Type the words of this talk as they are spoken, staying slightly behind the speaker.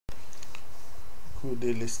Good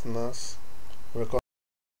day, listeners. Welcome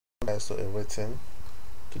guys to everything.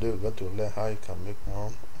 Today we're going to learn how you can make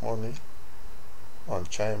more money on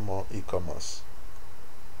CHY Mall e-commerce.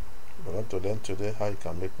 We're going to learn today how you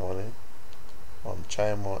can make money on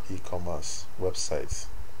CHY Mall e-commerce website.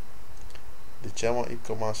 The CHY Mall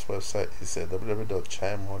e-commerce website is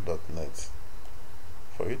www.chymall.net.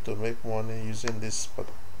 For you to make money using this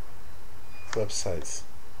website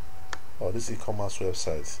or this e-commerce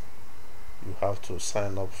website, you have to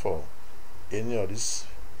sign up for any of these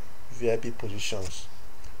VIP positions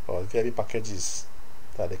or VIP packages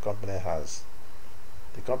that the company has.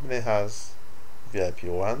 The company has VIP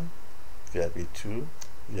 1, VIP 2,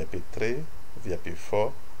 VIP 3, VIP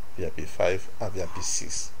 4, VIP 5, and VIP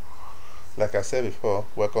 6. Like I said before,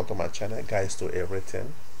 welcome to my channel, Guides to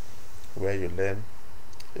Everything, where you learn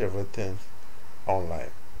everything online.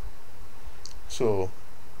 So,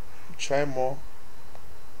 CHY Mall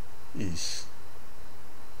is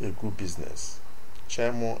a good business. CHY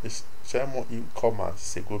Mall e-commerce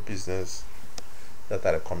is a good business that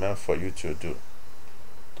I recommend for you to do,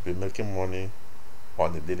 to be making money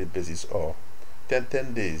on a daily basis or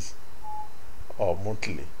 10 days or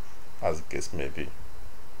monthly, as the case may be.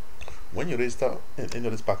 When you register in any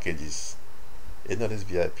of these packages, any of these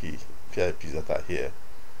VIPs that are here,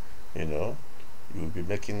 you will be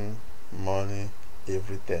making money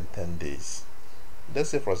every 10 days.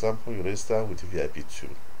 Let's say, for example, you register with VIP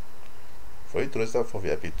 2. For you to register for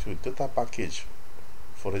VIP 2, total package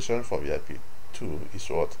for registering for VIP 2 is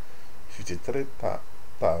what?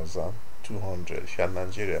 53,200. If you are in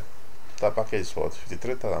Nigeria, total package is what?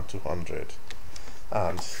 53,200.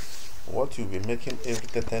 And what you'll be making every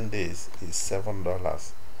 10 days is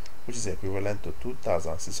 $7, which is equivalent to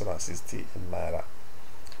 2,660 in Naira.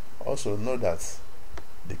 Also know that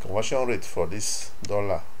the conversion rate for this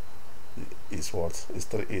dollar is what? Is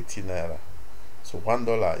 380 Naira. So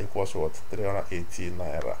 $1 equals what? 380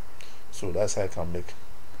 Naira. So that's how you can make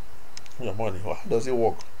your money. How does it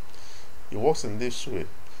work? It works in this way.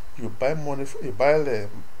 You buy the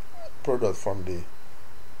product from the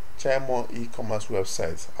CHY Mall e-commerce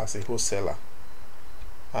website as a wholesaler,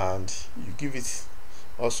 and you give it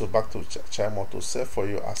also back to CHY Mall to sell for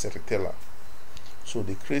you as a retailer. So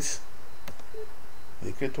they create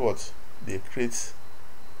what? They create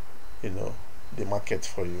the market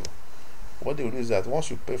for you. What they will do is that once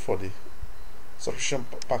you pay for the subscription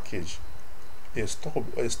package, a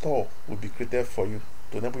store will be created for you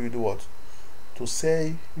to enable you to do what? To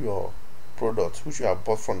sell your product which you have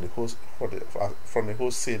bought from the wholesale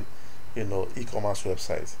e-commerce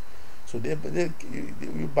website. So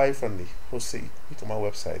you buy from the wholesale e-commerce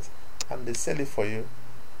website and they sell it for you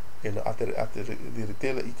at the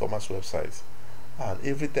retailer e-commerce website. And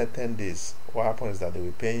every 10 days, what happens is that they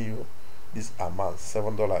will pay you this amount,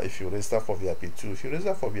 $7, if you register for VIP 2. If you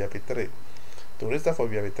register for VIP 3, to register for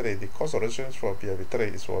VIP 3, the cost of registration for VIP 3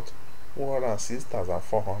 is what?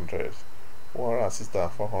 106,400.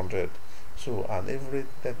 106,400. So, and every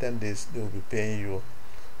 10 days, they will be paying you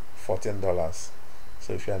 $14.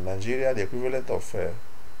 So, if you are in Nigeria, the equivalent of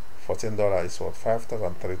 $14 is what?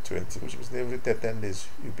 5,320, which means every 10 days,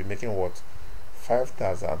 you'll be making what?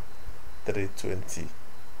 5,320.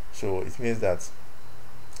 So, it means that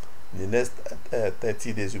in the next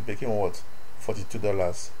 30 days, you're making what?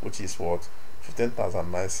 $42, which is what?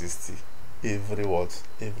 15,960 every month.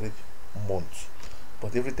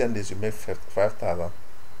 But every 10 days, you make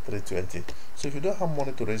 5,320. So if you don't have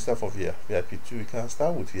money to register for VIP 2, you can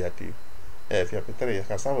start with VIP 3. You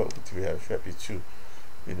can start with VIP 2,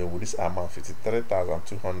 with this amount,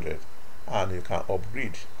 53,200, and you can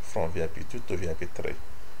upgrade from VIP 2 to VIP 3.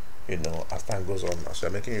 As time goes on, as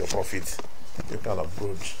you're making your profit, you can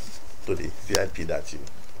upgrade to the VIP that you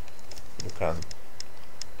can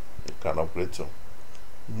upgrade to.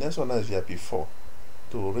 Next one is VIP 4.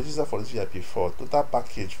 To register for this VIP 4, total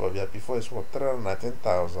package for VIP 4 is for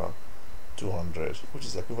 319,200, which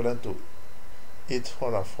is equivalent to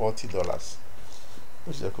 $840,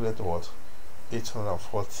 which is equivalent to what?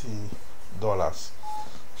 $840.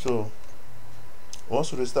 So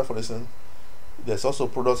once you register for this, there's also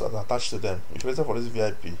products attached to them. If you register for this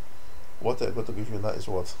VIP, what they're going to give you now is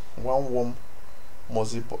what? One warm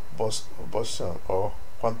Mozi Boston or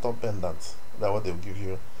quantum pendant. That's what they'll give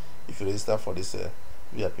you if you register for this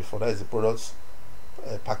VIP 4. That is the product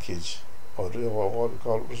package, or what we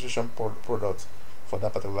call registration product for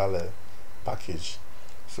that particular package.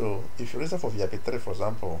 So if you register for VIP 3, for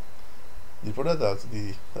example, the product that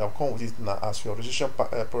will come with it now as your registration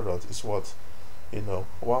product is what?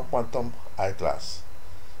 One quantum eyeglass.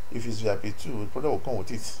 If it's VIP 2, the product will come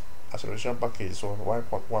with it as a registration package, so one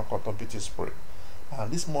quantum beauty spray.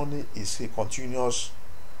 and this money is a continuous,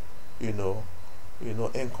 income.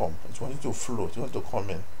 It wants to flow, it wants to come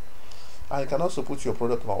in. And you can also put your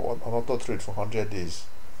product on auto trade for 100 days,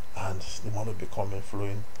 and the money will be coming,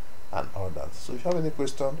 flowing, and all that. So if you have any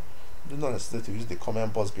question, do not hesitate to use the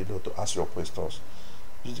comment box below to ask your questions.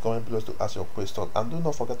 Use the comment below to ask your questions, and do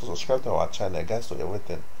not forget to subscribe to our channel, guys, to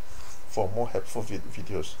everything, for more helpful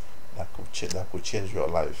videos that could change your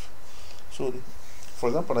life. So, for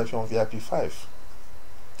example, if you're on VIP5,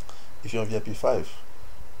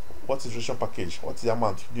 what is the registration package? What is the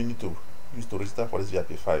amount you need to use to register for this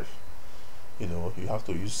VIP5? You have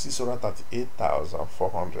to use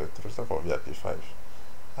 638,400 to register for VIP5,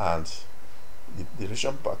 and the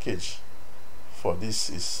registration package for this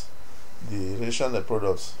is the registration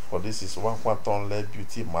products for this is 1 quantum LED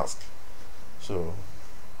beauty mask. So,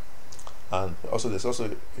 and also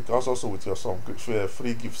it comes also with your some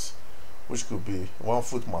free gifts, which could be 1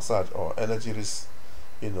 foot massage or energy wrist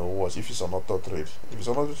watch if it's on auto trade. If it's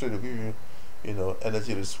on auto trade, they'll give you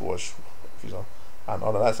energy wrist watch, and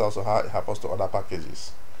all that's also how it happens to other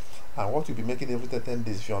packages. And what you'll be making every 10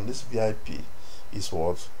 days if you're on this VIP is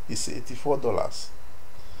what? It's $84.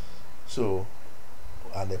 So,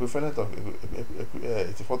 and the equivalent of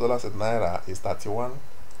 $84 in Naira is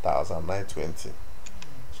 31,920.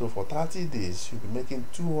 So for 30 days you'll be making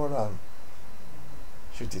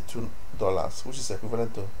 $252, which is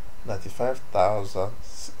equivalent to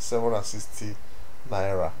 95,760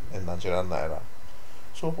 Naira in Nigerian Naira.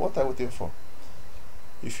 So what are you waiting for?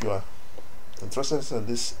 If you are interested in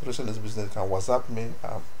this business, you can WhatsApp me.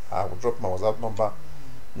 I will drop my WhatsApp number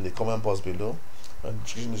in the comment box below, and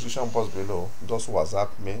in the description box below. Just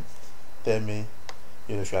WhatsApp me, tell me,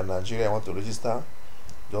 if you are in Nigeria, I want to register,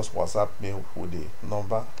 just WhatsApp me with the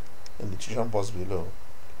number in the description box below,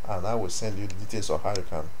 and I will send you the details of how you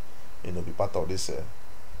can, be part of this,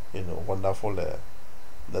 wonderful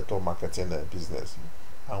network marketing business.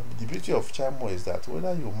 And the beauty of CHY Mall is that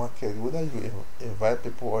whether you market, whether you invite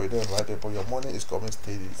people or you don't invite people, your money is coming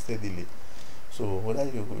steadily. So whether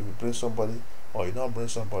you bring somebody or you don't bring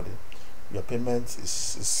somebody, your payment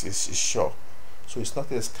is sure. So it's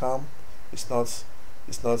not a scam. It's not a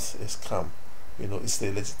scam. It's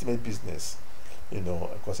a legitimate business.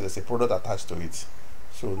 Because there's a product attached to it.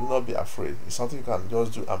 So do not be afraid. It's something you can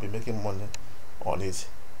just do and be making money on it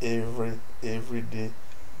every day,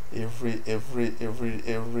 every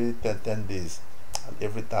 10 days, and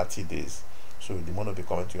every 30 days. So the money will be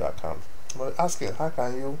coming to your account. I'm asking, how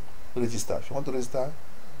can you register? If you want to register,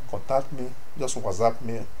 contact me. Just WhatsApp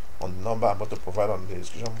me on the number I'm about to provide on the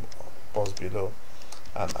description box below,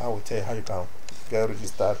 and I will tell you how you can get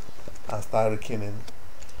registered and start raking in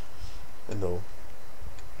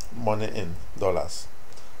money in dollars.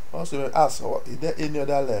 Also, ask, is there any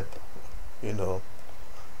other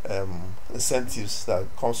incentives that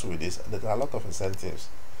comes with this? There are a lot of incentives.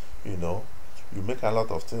 You make a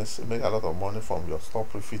lot of things, you make a lot of money from your stock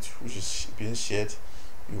profit, which is being shared.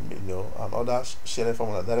 And other sharing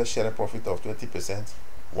from a direct sharing profit of 20%,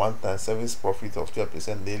 one-time service profit of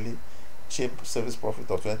 12% daily, cheap service profit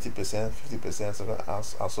of 20%, 50%, and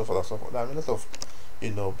so forth and so forth. There are a lot of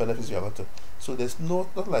benefits you are going to. So there's no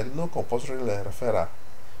compulsory referral,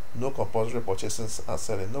 no compulsory purchasing and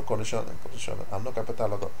selling, no condition and position, and no capital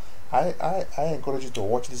lot. I encourage you to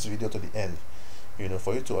watch this video to the end,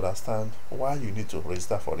 for you to understand why you need to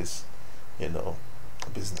register for this,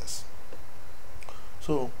 business.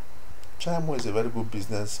 So CHY Mall is a very good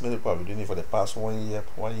business. Many people have been doing it for the past 1 year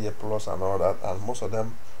plus and all that, and most of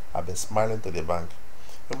them have been smiling to the bank.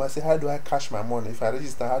 You might say, how do I cash my money? If I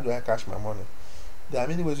register, how do I cash my money? There are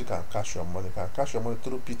many ways you can cash your money. You can cash your money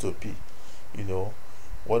through P2P.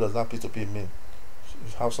 What does that P2P mean?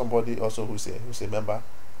 You have somebody also who's a member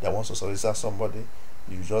that wants to solicit somebody,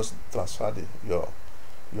 you just transfer your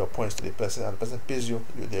points to the person, and the person pays you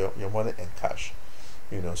your money in cash.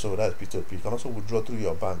 So that's P2P. You can also withdraw through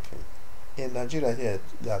your bank. In Nigeria here,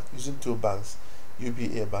 they are using 2 banks,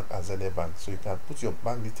 UBA Bank and Zenith Bank. So you can put your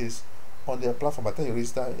bank details on their platform. By the time you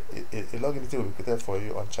register, a login detail will be created for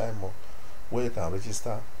you on CHY Mall, where you can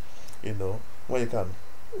register, where you can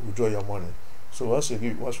withdraw your money. So once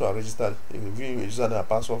you are registered, it will give you a username and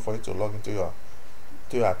password for you to log into your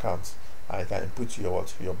account, and you can input your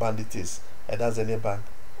bank details, either Zenith Bank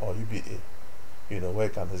or UBA, where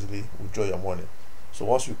you can easily withdraw your money. So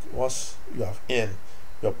once you have earned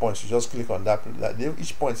your points, you just click on that.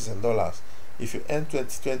 Each point is in dollars. If you earn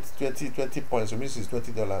 20 points, it means it's $20.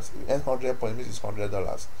 If you earn 100 points, it means it's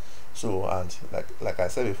 $100. So, and like I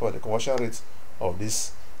said before, the conversion rate of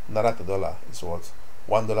this Naira to dollar is what?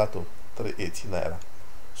 $1 to 380 Naira.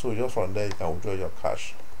 So just from there you can withdraw your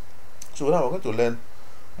cash. So now we're going to learn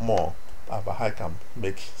more I can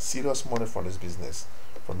make serious money from this business,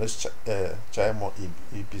 from this CHY Mall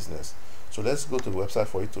e-business. So let's go to the website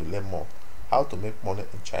for you to learn more how to make money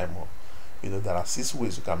in CHY Mall. You know, there are 6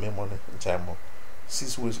 ways you can make money in CHY Mall.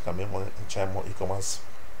 6 ways you can make money in CHY Mall e-commerce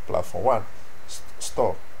platform. 1,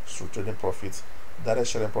 store through trading profit, direct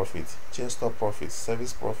sharing profit, chain store profit,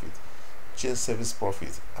 service profit, chain service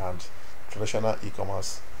profit, and traditional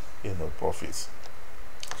e-commerce, profit.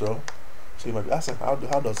 So you might be asking, how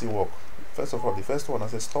does it work? First of all, the first one, I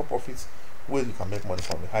said store profit, where you can make money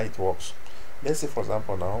from it, how it works. Let's say, for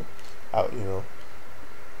example, now,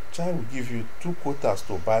 CHY will give you 2 quotas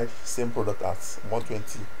to buy same product at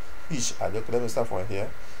 120 each. Let me start from here,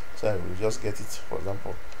 so I will just get it. For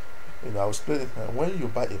example, I will explain it. When you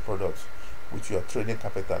buy a product with your trading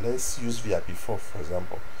capital, let's use VIP4 for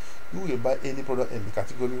example, you will buy any product in the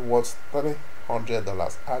category worth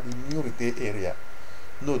 $300 at the new retail area.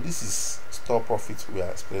 No, this is store profit we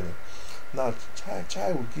are explaining. Now,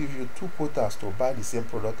 CHY will give you 2 quotas to buy the same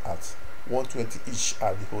product at 120 each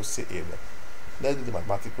at the wholesale area. Let's do the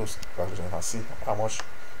mathematical calculation and see how much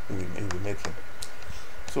you will be making.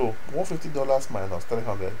 So $150 minus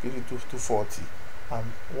 300 gives you 240, and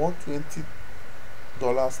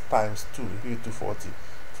 $120 times 2 will give you 240.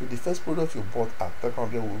 So the first product you bought at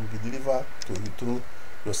 300 will be delivered to you through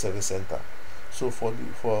your service center. So for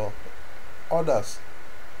orders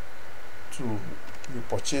to be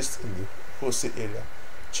purchased in the wholesale area,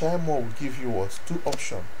 CHY Mall will give you 2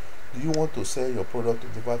 options. Do you want to sell your product to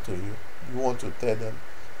deliver to you? Do you want to tell them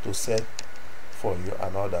to sell for you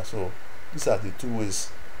and order? So these are the 2 ways.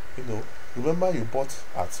 Remember you bought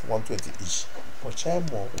at 120 each, but CHY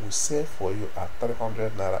Mall will sell for you at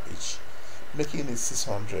 300 naira each, making it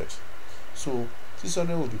 600. So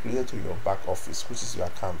 600 will be created to your back office, which is your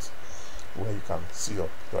account, where you can see your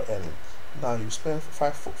earning. Now you spend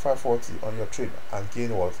 540 on your trade and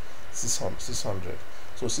gain 600.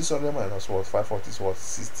 So 600 minus 540 is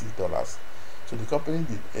 $60. So the company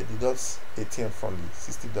deducts 18 from the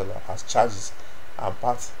 $60 as charges and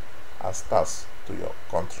part as tax to your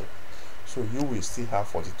country. So you will still have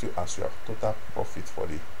 42 as your total profit for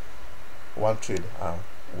the one trade, and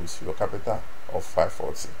with your capital of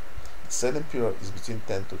 540. The selling period is between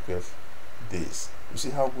 10 to 12 days. You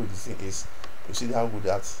see how good this thing is. You see how good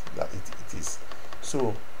that it is.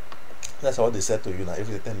 So that's what they said to you now,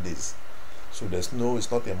 every 10 days. So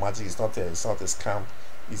it's not a magic, it's not a scam,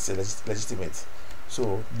 it's a legitimate.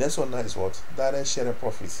 So next one now is what? Direct sharing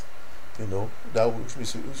profit. Which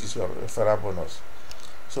is your referral bonus.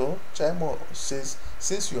 So CHY Mall says,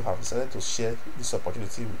 since you have decided to share this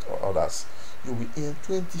opportunity with others, you will earn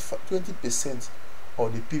 20%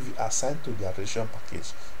 of the PV assigned to the acquisition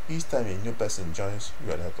package each time a new person joins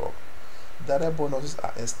your network. Direct bonuses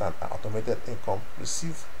are instant and automated income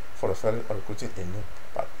received for referring or recruiting a new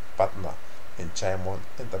partner in CHY Mall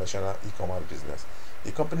international e-commerce business.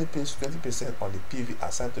 The company pays 20% on the PV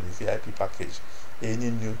assigned to the VIP package any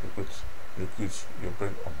new recruit you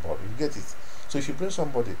bring on board. You get it? So if you bring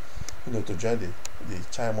somebody to join the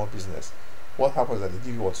CHY Mall business, what happens is that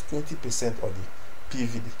they give you 20% of the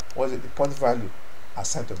PV, the point value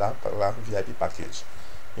assigned to that particular VIP package.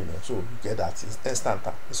 So you get that. It's instant,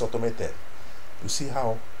 it's automated. You see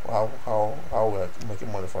how we're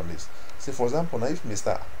making money from this. Say for example, now if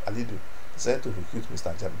Mr. Alidu decided to recruit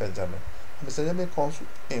Mr. Benjamin, and Mr. Benjamin comes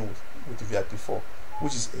in with the VIP4,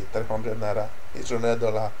 which is a $300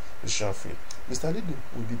 registration fee. Mr. Alidu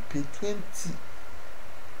will be paid 20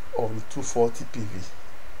 of the 240 PV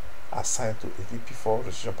assigned to a VIP4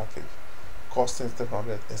 registration package, costing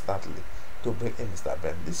 300 instantly to bring in Mr.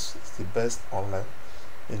 Ben. This is the best online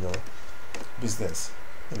business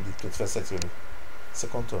in the 21st century,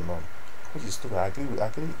 second to none, which is true. I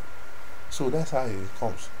agree. So that's how it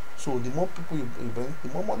comes. So the more people you bring, the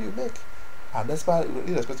more money you make, and that's why,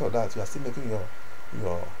 irrespective of that, you are still making your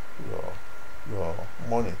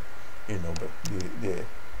money. But the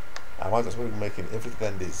amount of money you're making every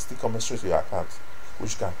 10 days still coming straight to your account,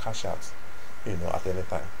 which you can cash out at any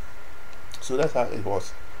time. So that's how it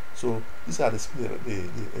was. So these are the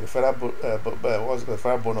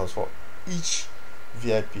referral bonus for each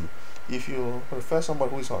VIP. If you refer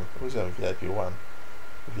somebody who is on VIP one,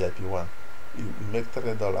 you make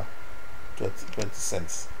 $30 20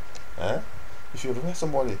 cents. If you refer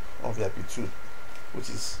somebody on VIP 2, which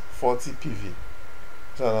is 40 PV,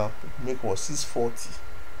 so now you make $640.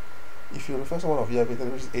 If you refer someone on VIP 3,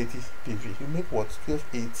 which is 80 PV, you make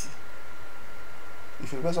 $1280.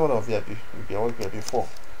 If you refer someone on VIP 4,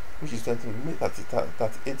 which is 20, you make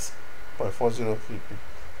 38.40 PP.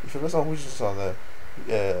 If you refer someone which is on a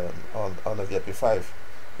VIP 5,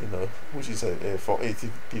 which is a 480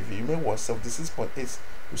 PV, you make 76.8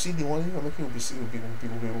 you see the money you're making will be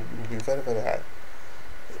very, very high.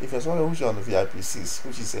 If you're someone who's on the VIP6,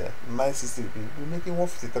 which is 960, you're making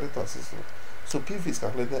 153 transactions. So PV is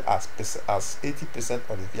calculated as 80%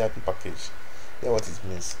 of the VIP package. That's what it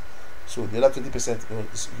means. So the other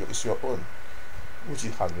 20% is your own, which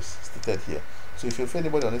it has been stated here. So if you fail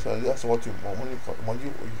anybody on this one, that's what you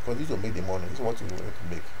continue to make the money. It's what you want to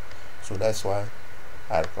make. So that's why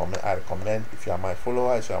I recommend if you are my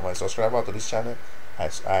follower, if you are my subscriber to this channel, I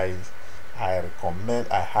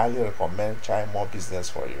highly recommend CHY Mall business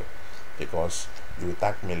for you, because you will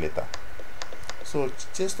thank me later. So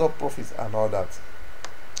change stop profits and all that,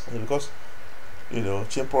 because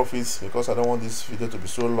change profits, because I don't want this video to be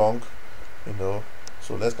so long,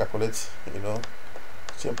 so let's calculate,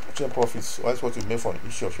 change profits. That's what you make from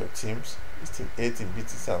each of your teams. It's team A, team B, team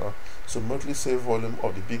C, and all. So monthly sale volume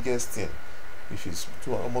of the biggest team, if it's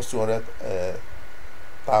almost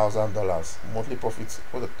 $200,000 monthly profits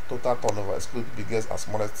for the total turnover, exclude the biggest and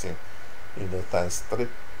smallest team, times 3%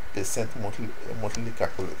 monthly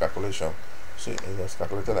calculation. So it's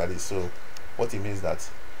calculated like this. So what it means that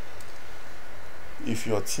if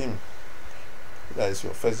your team, that is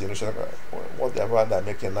your first generation, whatever they're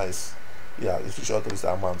making now is, if you short to this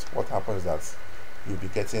amount, what happens is that you'll be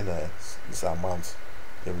getting this amount,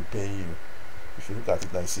 they will pay you. If you look at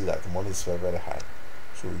it now, you see that the money is very, very high.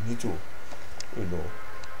 So you need to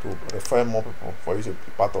to refer more people for you to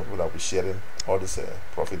be part of people that will be sharing all this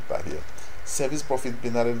profit back here. Service profit,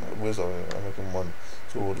 binary ways of making money.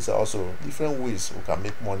 So these are also different ways we can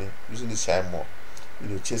make money using this CHY Mall.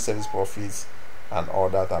 Chase service profits and all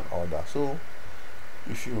that and all that. So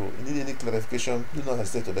if you need any clarification, do not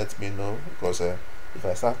hesitate to let me know, because if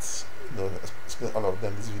I start explaining all of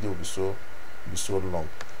them, this video will be so long.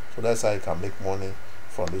 So that's how you can make money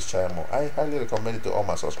from this CHY Mall. I highly recommend it to all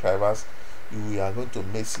my subscribers. You are going to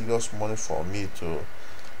make serious money from me too.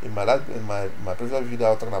 In my previous video, I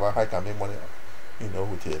was talking about how you can make money,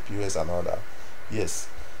 with your POS and all that. Yes,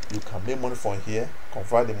 you can make money from here,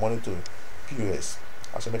 convert the money to POS.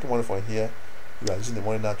 As you're making money from here, you are using the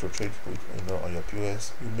money now to trade with, on your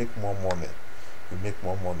POS. You make more money.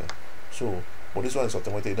 So, but this one is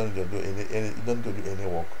automatic. You don't need to do any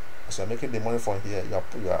work. As you're making the money from here, you are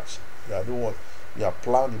doing what? You are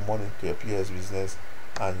plowing the money to your POS business,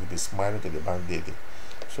 and you'll be smiling to the bank daily.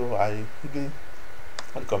 So I really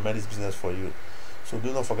recommend this business for you. So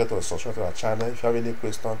do not forget to subscribe to our channel. If you have any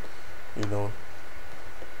question, do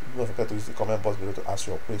not forget to use the comment box below to ask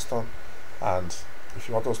your question. And if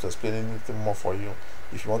you want us to explain anything more for you,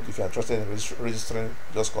 if you're interested in registering,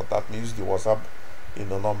 just contact me. Use the WhatsApp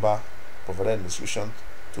number provided in the description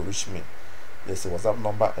to reach me. There's a WhatsApp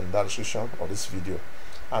number in the description of this video.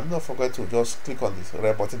 And do not forget to just click on the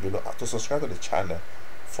red button below to subscribe to the channel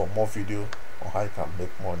for more video on how you can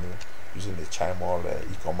make money using the CHY Mall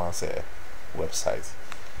e-commerce website.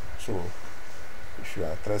 So if you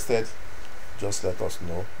are interested, just let us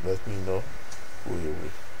know. Let me know. We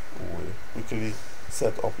will quickly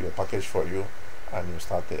set up your package for you, and you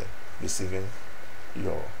start receiving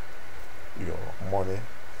your money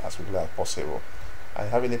as quickly as possible. And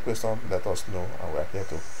if you have any question, let us know, and we are here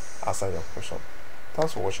to answer your question.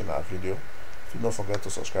 Thanks for watching our video. Do not forget to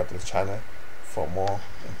subscribe to the channel for more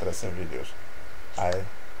interesting videos. I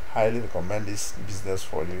highly recommend this business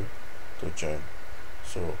for you to join.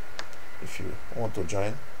 So if you want to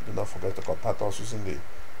join, do not forget to contact us using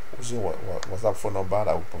WhatsApp phone number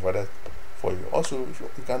that we provided for you. Also, if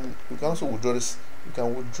you can also withdraw this. You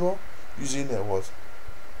can withdraw using your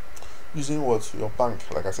bank.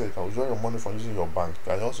 Like I said, you can withdraw your money from using your bank.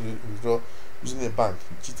 You can also withdraw using a bank,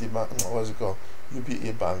 GT Bank, what is it called,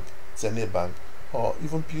 UBA Bank, Zenith Bank, or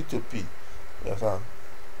even P2P. You understand?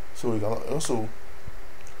 So you can also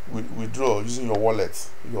withdraw using your wallet,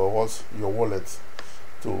 your wallet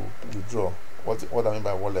to withdraw. What I mean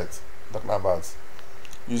by wallet, I'm talking about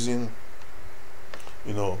using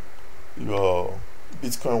your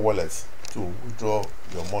Bitcoin wallet to withdraw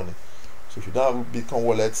your money. So if you don't have Bitcoin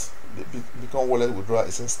wallet, the Bitcoin wallet withdrawal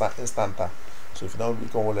is instanter. So if you don't have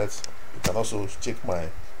Bitcoin wallet, you can also check my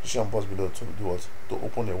description box below to do what, to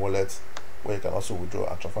open a wallet where you can also withdraw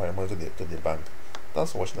and transfer your money to the bank.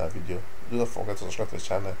 Thanks for watching that video. Do not forget to subscribe to the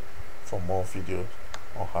channel for more videos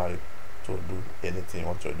on how to do anything you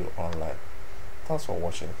want to do online. Thanks for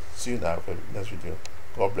watching. See you in our next video.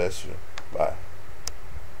 God bless you. Bye.